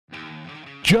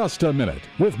Just a Minute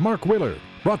with Mark Willard.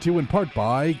 Brought to you in part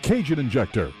by Cajun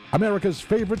Injector, America's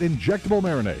favorite injectable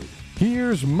marinade.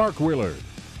 Here's Mark Willard.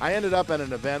 I ended up at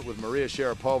an event with Maria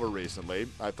Sharapova recently.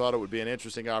 I thought it would be an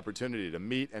interesting opportunity to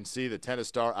meet and see the tennis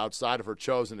star outside of her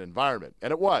chosen environment. And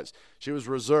it was. She was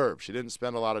reserved. She didn't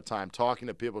spend a lot of time talking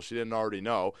to people she didn't already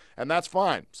know. And that's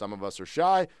fine. Some of us are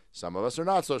shy. Some of us are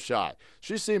not so shy.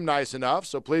 She seemed nice enough,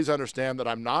 so please understand that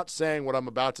I'm not saying what I'm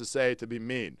about to say to be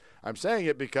mean. I'm saying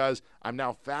it because I'm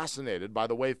now fascinated by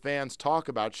the way fans talk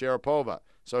about Sharapova.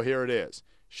 So here it is.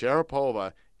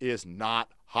 Sharapova is not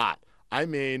hot. I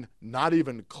mean, not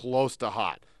even close to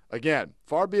hot. Again,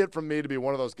 far be it from me to be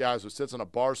one of those guys who sits on a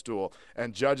bar stool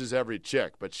and judges every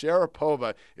chick, but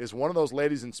Sharapova is one of those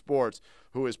ladies in sports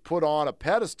who is put on a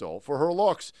pedestal for her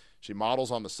looks. She models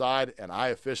on the side, and I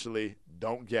officially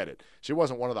don't get it. She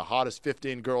wasn't one of the hottest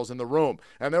 15 girls in the room,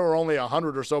 and there were only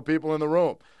 100 or so people in the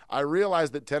room. I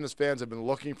realize that tennis fans have been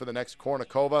looking for the next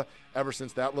Kornikova ever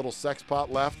since that little sex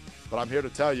pot left, but I'm here to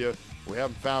tell you, we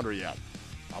haven't found her yet.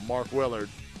 I'm Mark Willard.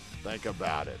 Think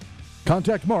about it.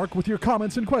 Contact Mark with your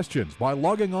comments and questions by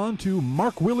logging on to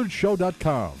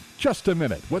markwillardshow.com. Just a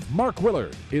Minute with Mark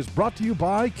Willard is brought to you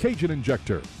by Cajun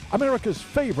Injector, America's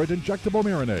favorite injectable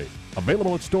marinade.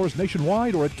 Available at stores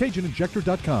nationwide or at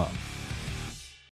CajunInjector.com.